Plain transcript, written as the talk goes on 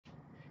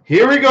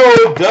Here we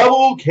go,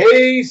 Double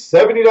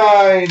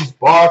K79's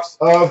box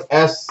of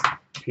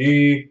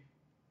SPX.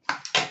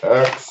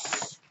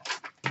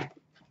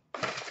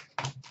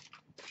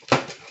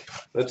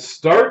 Let's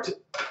start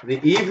the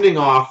evening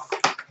off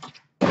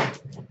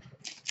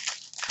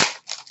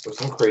with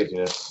some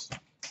craziness.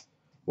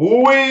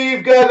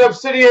 We've got an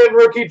Obsidian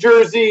rookie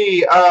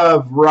jersey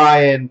of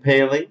Ryan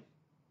Poehling.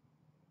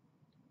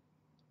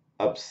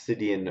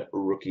 Obsidian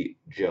rookie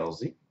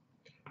jersey,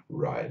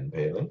 Ryan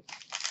Poehling.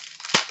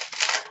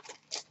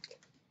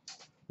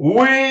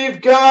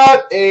 We've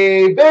got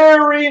a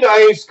very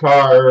nice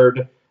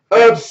card.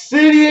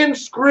 Obsidian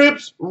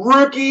Scripts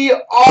rookie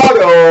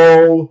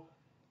auto,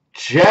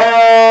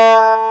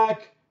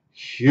 Jack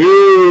Hughes.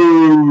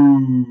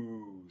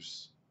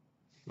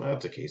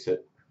 That's a case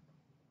hit.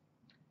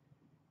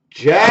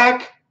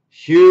 Jack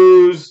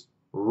Hughes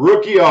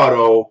rookie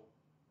auto.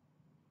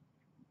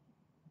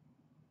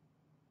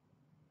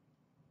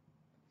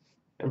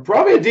 And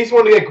probably a decent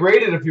one to get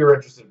graded if you're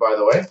interested, by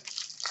the way.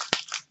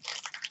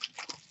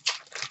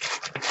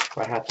 If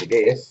I had to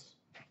guess.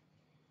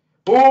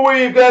 Oh,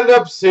 we've got an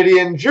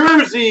Obsidian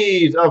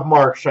jerseys of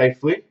Mark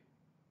Scheifele.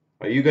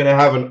 Are you going to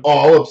have an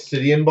all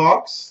Obsidian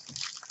box?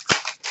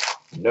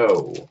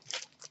 No.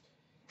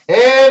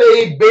 And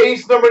a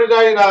base number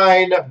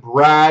 /99,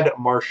 Brad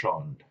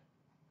Marchand.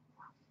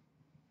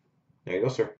 There you go, sir.